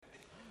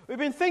We've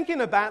been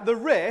thinking about the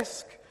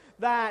risk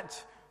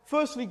that,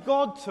 firstly,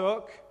 God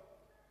took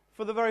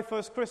for the very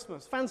first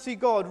Christmas. Fancy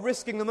God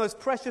risking the most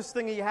precious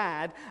thing he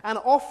had and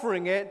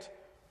offering it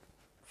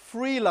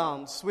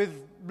freelance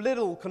with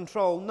little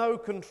control, no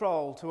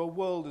control, to a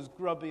world as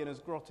grubby and as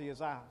grotty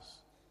as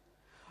ours.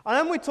 And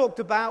then we talked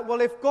about,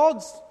 well, if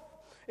God's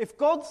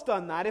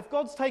done that, if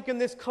God's taken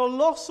this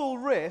colossal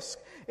risk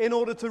in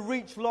order to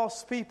reach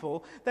lost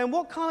people, then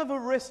what kind of a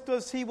risk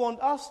does he want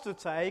us to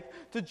take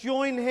to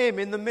join him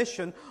in the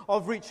mission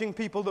of reaching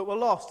people that were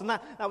lost? And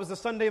that was the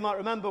Sunday, you might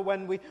remember,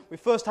 when we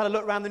first had a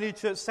look around the New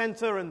Church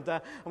Centre, and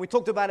we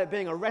talked about it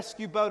being a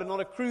rescue boat and not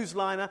a cruise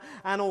liner,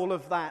 and all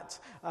of that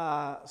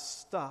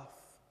stuff.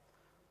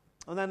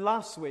 And then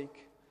last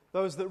week,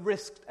 those that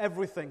risked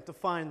everything to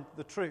find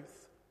the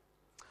truth.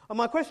 And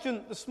my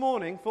question this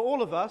morning for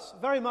all of us,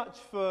 very much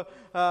for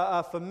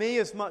me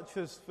as much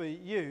as for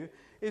you,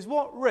 is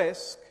what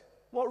risk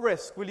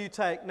will you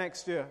take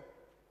next year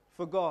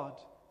for God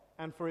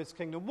and for his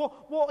kingdom?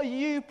 What are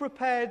you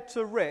prepared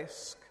to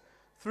risk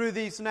through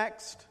these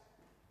next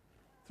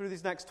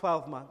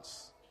 12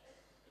 months?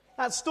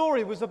 That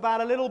story was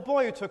about a little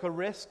boy who took a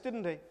risk,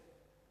 didn't he?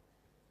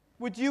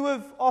 Would you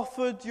have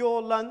offered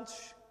your lunch?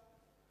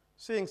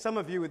 Seeing some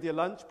of you with your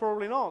lunch,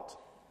 probably not.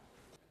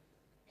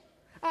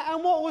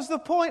 And what was the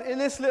point in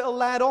this little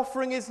lad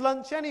offering his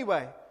lunch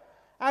anyway?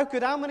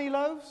 How many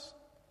loaves?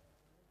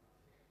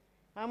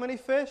 How many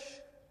fish?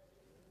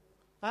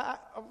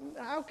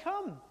 How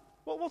come?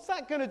 What's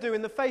that going to do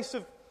in the face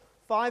of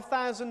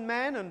 5,000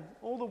 men and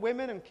all the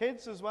women and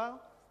kids as well?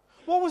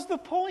 What was the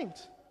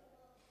point?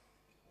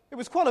 It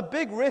was quite a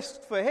big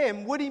risk for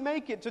him. Would he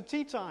make it to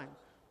tea time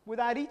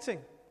without eating?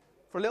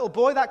 For a little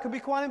boy, that could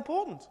be quite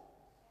important.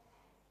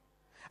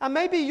 And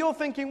maybe you're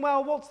thinking,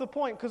 well, what's the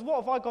point? Because what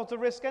have I got to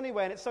risk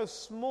anyway? And it's so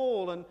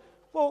small. And,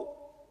 well,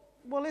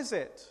 is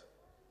it?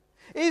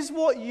 Is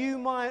what you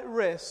might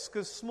risk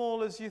as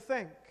small as you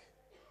think?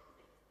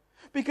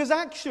 Because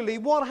actually,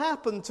 what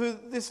happened to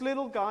this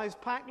little guy's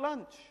packed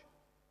lunch?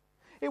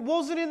 It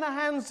wasn't in the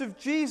hands of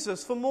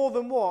Jesus for more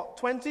than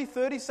 20,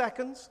 30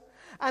 seconds?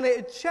 And it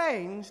had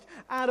changed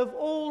out of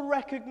all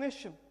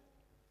recognition.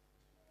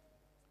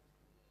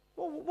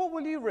 What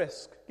will you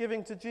risk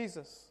giving to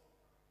Jesus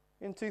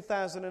in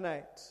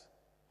 2008?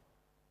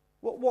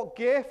 What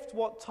gift,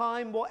 what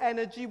time, what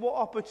energy, what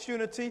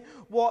opportunity,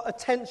 what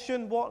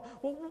attention, what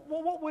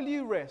will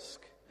you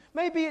risk?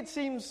 Maybe it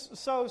seems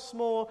so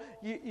small,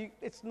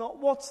 it's not,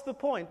 what's the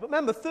point? But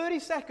remember, 30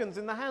 seconds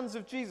in the hands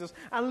of Jesus,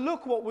 and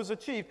look what was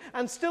achieved.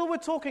 And still we're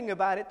talking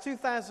about it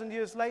 2,000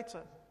 years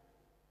later.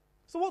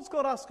 So what's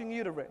God asking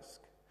you to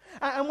risk?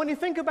 And when you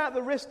think about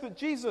the risk that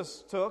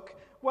Jesus took,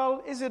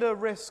 well, is it a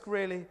risk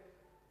really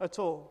at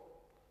all?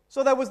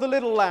 So there was the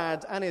little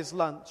lad and his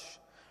lunch.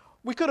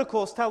 We could, of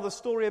course, tell the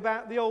story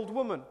about the old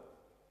woman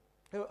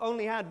who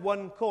only had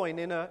one coin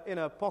in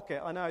her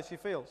pocket. I know how she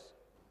feels.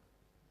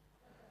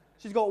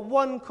 She's got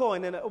one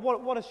coin in it.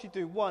 What does she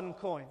do? One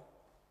coin.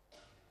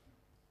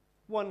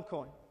 One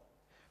coin.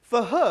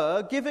 For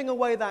her, giving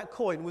away that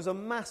coin was a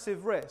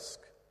massive risk.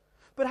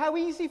 But how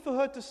easy for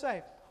her to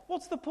say,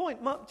 what's the point?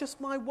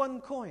 Just my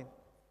one coin.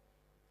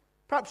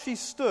 Perhaps she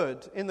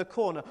stood in the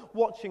corner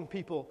watching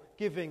people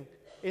giving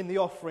in the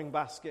offering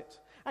basket.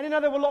 And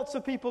there were lots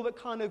of people that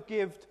kind of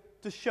give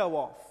to show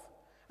off.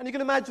 And you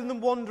can imagine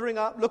them wandering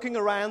up, looking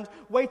around,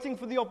 waiting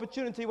for the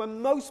opportunity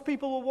when most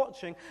people were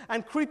watching,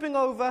 and creeping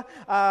over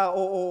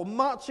or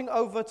marching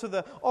over to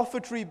the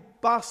offertory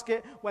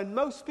basket when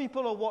most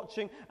people are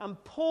watching,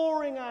 and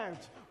pouring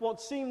out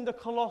what seemed a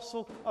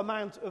colossal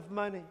amount of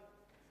money.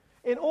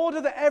 In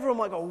order that everyone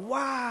might go,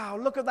 wow,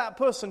 look at that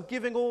person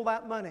giving all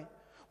that money.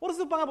 What does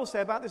the Bible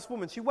say about this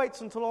woman? She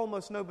waits until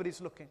almost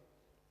nobody's looking.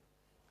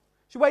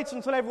 She waits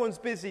until everyone's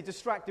busy,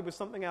 distracted with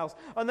something else.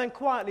 And then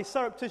quietly,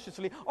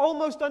 surreptitiously,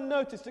 almost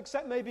unnoticed,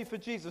 except maybe for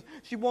Jesus,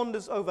 she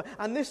wanders over.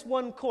 And this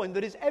one coin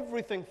that is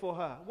everything for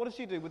her, what does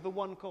she do with the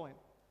one coin?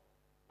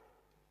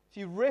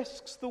 She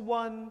risks the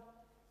one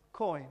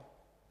coin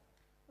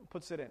and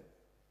puts it in.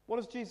 What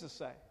does Jesus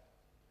say?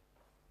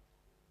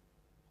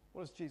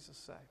 What does Jesus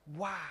say?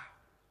 Wow.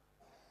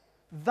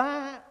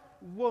 That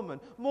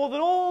woman, more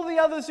than all the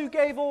others who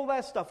gave all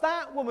their stuff,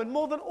 that woman,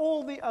 more than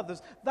all the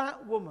others,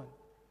 that woman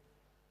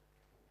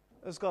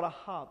has got a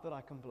heart that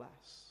I can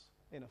bless,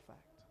 in effect.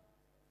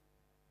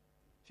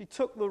 She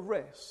took the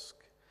risk,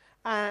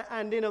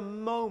 and in a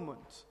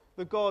moment,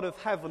 the God of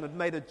heaven had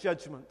made a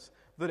judgment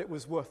that it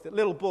was worth it.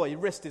 Little boy, he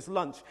risked his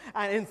lunch,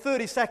 and in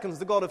 30 seconds,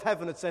 the God of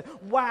heaven had said,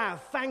 wow,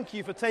 thank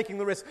you for taking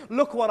the risk.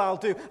 Look what I'll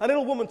do. A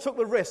little woman took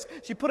the risk.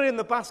 She put it in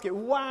the basket.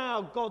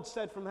 Wow, God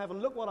said from heaven,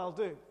 look what I'll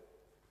do.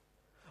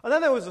 And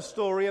then there was a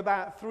story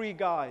about three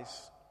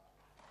guys.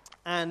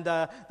 And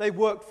they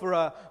worked for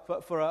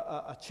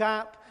a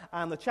chap,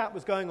 and the chap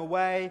was going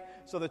away.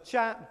 So the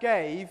chap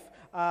gave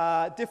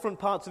different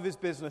parts of his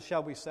business,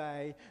 shall we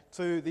say,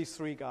 to these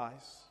three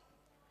guys.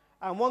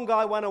 And one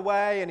guy went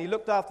away, and he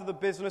looked after the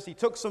business. He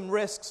took some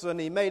risks, and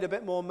he made a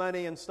bit more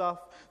money and stuff.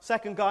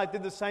 Second guy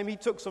did the same. He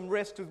took some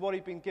risks with what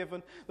he'd been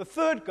given. The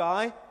third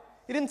guy,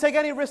 he didn't take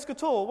any risk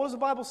at all. What does the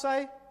Bible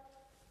say?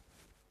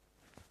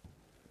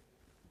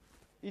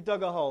 He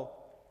dug a hole.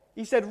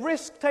 He said,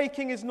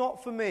 risk-taking is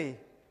not for me.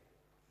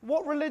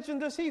 What religion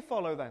does he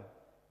follow then?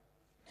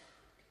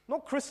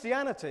 Not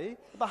Christianity.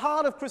 At the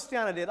heart of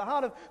Christianity, at the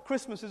heart of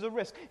Christmas is a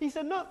risk. He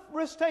said, no,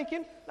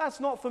 risk-taking, that's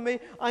not for me.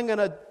 I'm going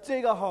to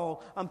dig a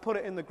hole and put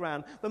it in the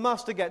ground. The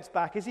master gets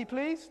back. Is he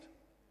pleased?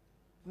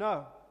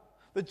 No.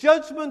 The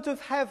judgment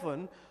of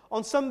heaven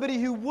on somebody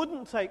who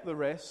wouldn't take the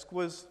risk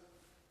was,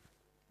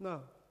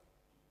 no.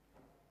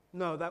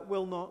 No, that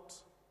will not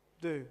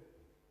do.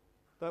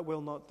 That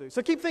will not do.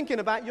 So keep thinking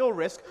about your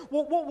risk.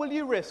 What will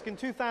you risk in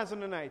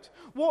 2008?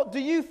 What do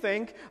you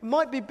think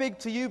might be big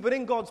to you, but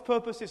in God's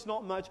purpose it's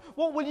not much?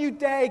 What will you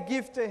dare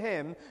give to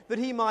him that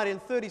he might in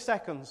 30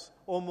 seconds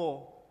or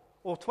more,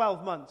 or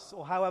 12 months,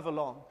 or however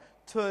long,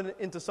 turn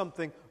into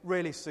something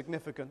really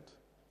significant?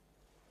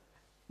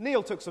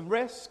 Neil took some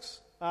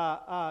risks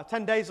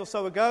 10 days or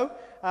so ago.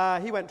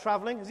 He went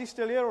travelling. Is he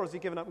still here, or has he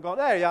given up and gone?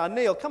 There you are.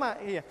 Neil, come out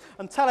here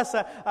and tell us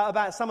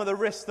about some of the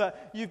risks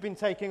that you've been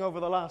taking over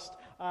the last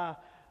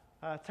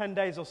 10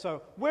 days or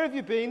so. Where have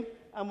you been,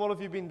 and what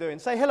have you been doing?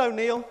 Say hello,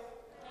 Neil.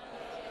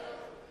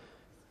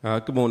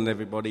 Good morning,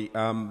 everybody.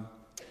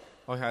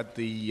 I had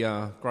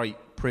the great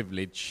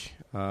privilege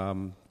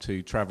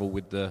to travel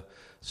with the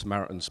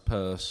Samaritan's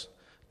Purse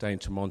down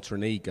to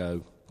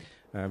Montenegro.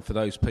 For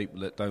those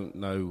people that don't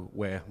know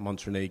where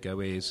Montenegro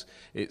is,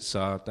 it's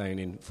down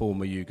in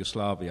former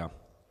Yugoslavia.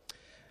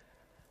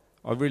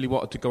 I really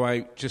wanted to go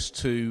out just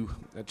to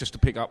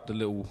pick up the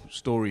little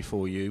story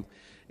for you.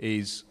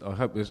 I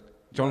hope there's...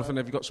 Jonathan,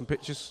 have you got some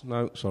pictures?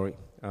 No, sorry.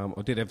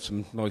 I did have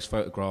some nice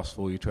photographs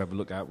for you to have a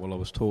look at while I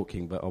was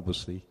talking, but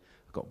obviously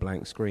I've got a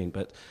blank screen.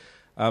 But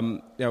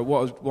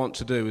what I want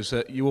to do is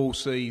that you all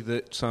see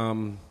that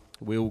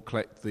we all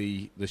collect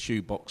the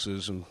shoe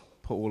boxes and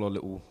put all our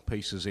little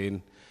pieces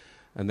in,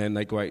 and then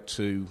they go out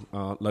to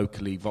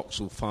locally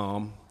Vauxhall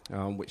Farm,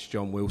 which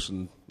John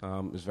Wilson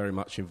is very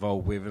much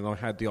involved with. And I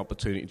had the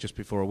opportunity just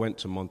before I went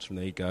to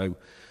Montenegro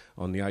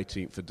on the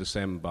 18th of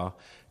December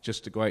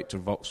just to go out to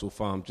Vauxhall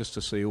Farm just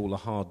to see all the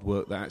hard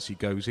work that actually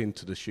goes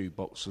into the shoe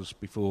boxes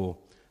before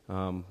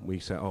we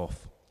set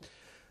off.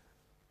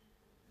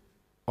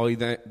 I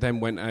then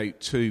went out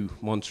to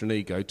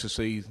Montenegro to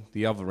see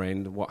the other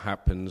end of what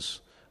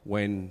happens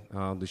when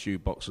the shoe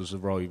boxes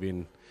arrive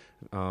in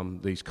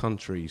these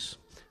countries.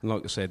 And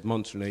like I said,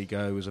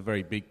 Montenegro is a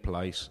very big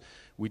place.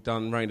 We'd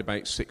done around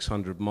about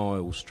 600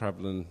 miles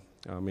travelling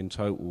in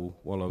total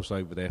while I was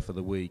over there for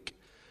the week.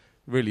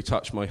 It really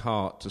touched my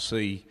heart to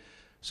see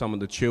some of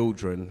the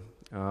children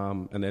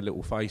and their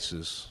little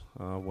faces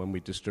when we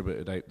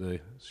distributed out the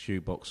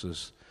shoe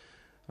boxes.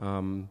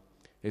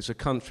 It's a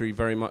country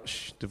very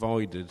much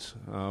divided,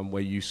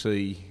 where you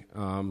see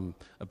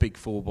a big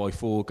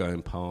 4x4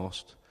 going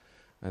past,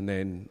 and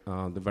then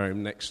the very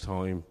next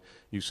time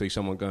you see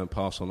someone going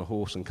past on a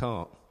horse and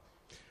cart.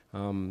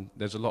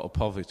 There's a lot of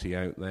poverty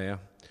out there,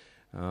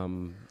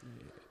 and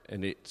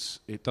it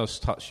does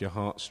touch your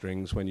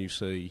heartstrings when you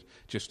see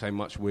just how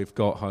much we've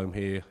got home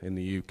here in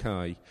the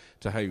UK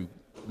to how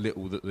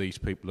little that these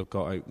people have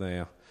got out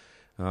there.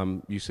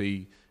 You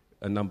see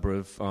a number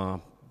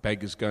of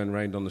beggars going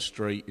around on the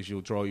street as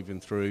you're driving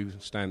through,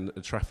 stand at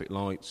the traffic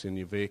lights in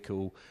your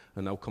vehicle,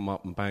 and they'll come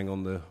up and bang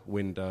on the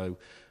window.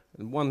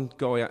 And one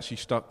guy actually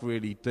stuck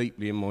really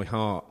deeply in my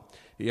heart.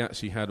 He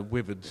actually had a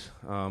withered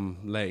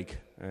leg,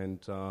 and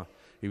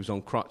he was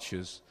on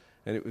crutches,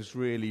 and it was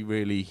really,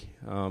 really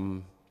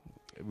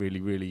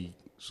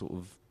sort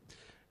of,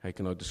 how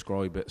can I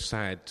describe it,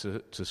 sad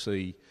to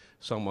see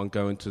someone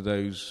go into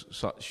those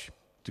such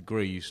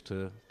degrees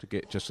to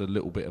get just a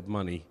little bit of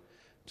money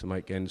to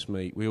make ends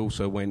meet. We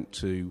also went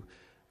to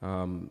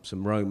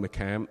some Roma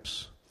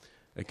camps.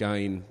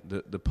 Again,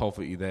 the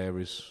poverty there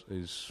is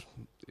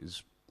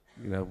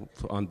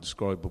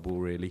undescribable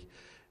really,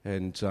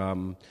 and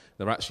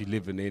they're actually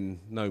living in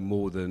no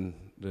more than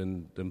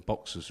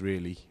boxes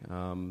really.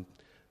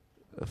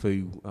 A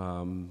few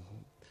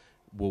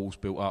walls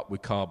built up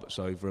with carpets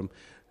over them.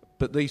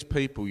 But these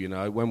people,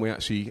 when we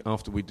actually,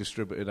 after we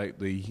distributed out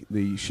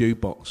the shoe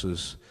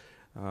boxes,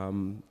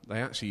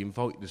 they actually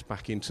invited us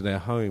back into their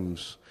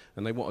homes,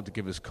 and they wanted to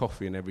give us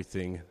coffee and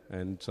everything.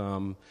 And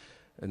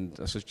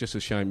it's just a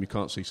shame you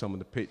can't see some of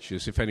the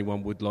pictures. If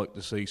anyone would like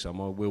to see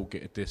some, I will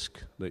get a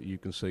disc that you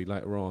can see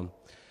later on.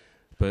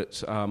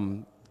 But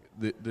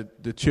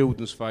the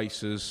children's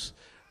faces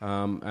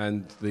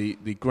and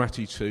the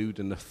gratitude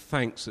and the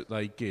thanks that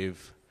they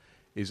give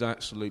is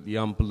absolutely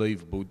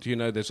unbelievable. Do you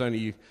know there's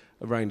only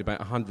around about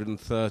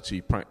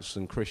 130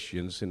 practicing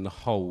Christians in the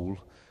whole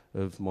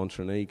of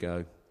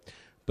Montenegro?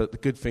 But the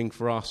good thing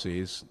for us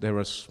is there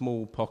are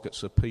small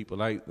pockets of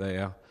people out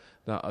there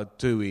that are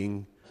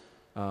doing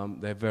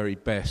their very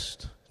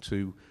best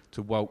to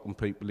welcome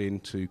people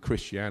into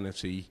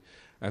Christianity,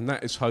 and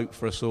that is hope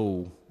for us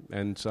all.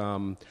 And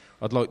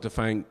I'd like to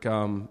thank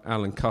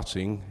Alan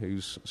Cutting,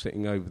 who's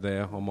sitting over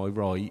there on my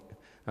right.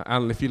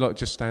 Alan, if you'd like to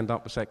just stand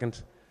up a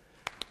second.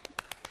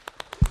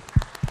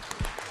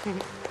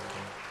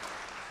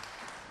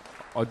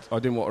 I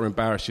didn't want to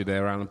embarrass you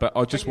there, Alan, but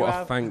I just want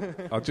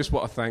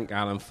to thank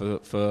Alan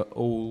for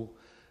all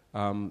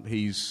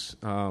his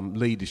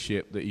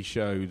leadership that he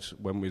showed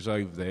when we was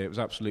over there. It was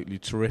absolutely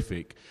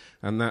terrific.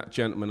 And that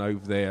gentleman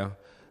over there,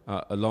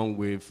 along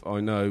with,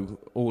 I know,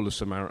 all the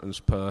Samaritan's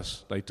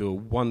Purse, they do a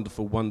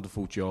wonderful,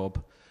 wonderful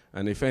job.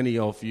 And if any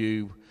of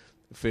you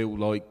feel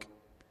like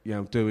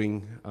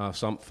doing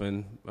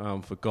something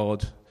for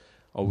God,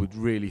 I would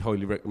really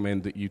highly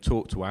recommend that you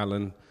talk to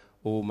Alan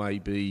or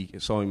maybe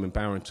Simon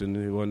Barrington,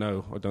 who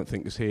I don't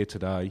think is here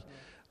today,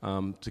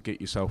 to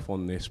get yourself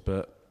on this.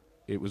 But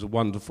it was a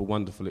wonderful,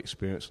 wonderful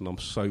experience, and I'm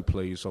so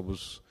pleased I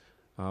was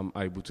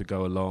able to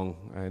go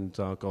along, and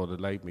God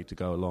allowed me to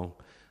go along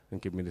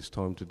and give me this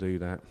time to do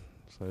that.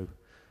 So,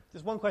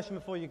 just one question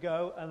before you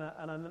go, and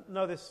I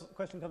know this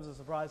question comes as a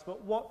surprise,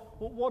 but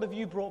what have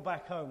you brought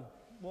back home?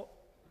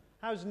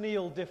 How's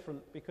Neil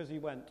different because he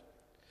went?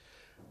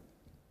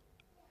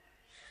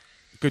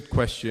 Good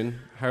question.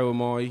 How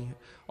am I?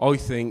 I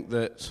think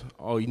that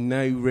I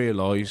now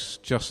realise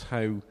just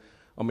how...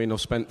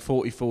 I've spent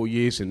 44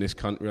 years in this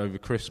country over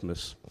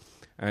Christmas,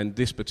 and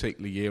this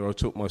particular year I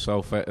took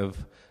myself out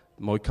of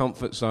my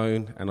comfort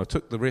zone, and I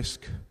took the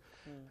risk,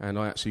 and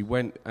I actually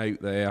went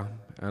out there,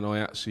 and I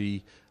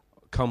actually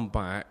come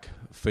back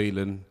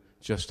feeling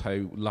just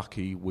how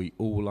lucky we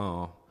all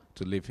are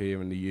to live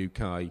here in the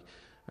UK.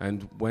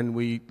 And when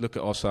we look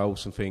at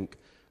ourselves and think,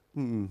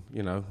 I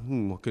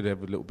could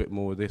have a little bit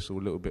more of this or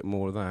a little bit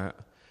more of that,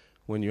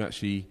 when you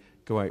actually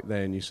go out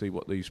there and you see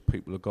what these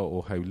people have got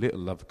or how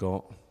little they've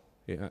got,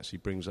 it actually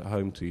brings it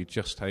home to you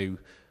just how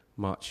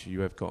much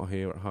you have got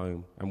here at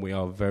home. And we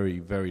are very,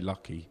 very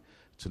lucky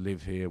to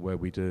live here where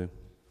we do.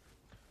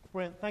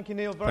 Brilliant. Thank you,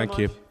 Neil, very much.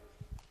 Thank you.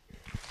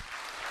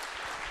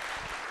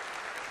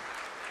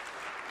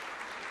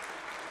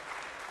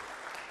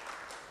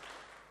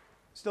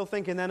 Still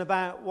thinking then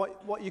about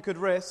what you could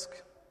risk.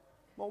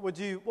 What would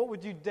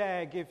you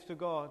dare give to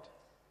God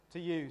to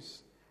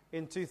use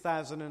in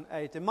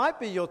 2008? It might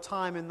be your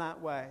time in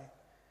that way.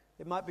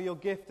 It might be your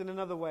gift in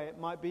another way. It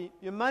might be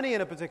your money in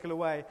a particular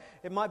way.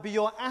 It might be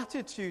your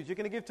attitude. You're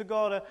going to give to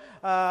God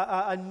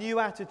a new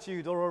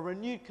attitude or a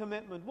renewed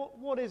commitment.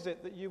 What is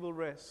it that you will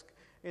risk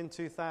in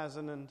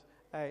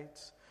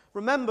 2008?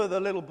 Remember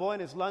the little boy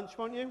and his lunch,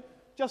 won't you?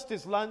 Just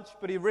his lunch,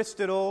 but he risked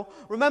it all.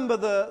 Remember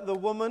the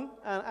woman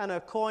and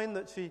her coin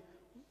that she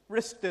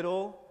risked it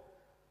all.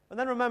 And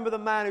then remember the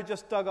man who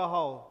just dug a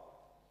hole.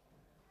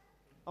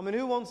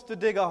 Who wants to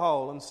dig a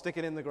hole and stick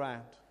it in the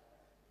ground?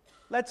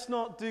 Let's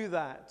not do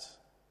that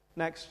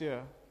next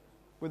year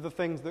with the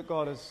things that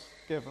God has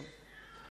given.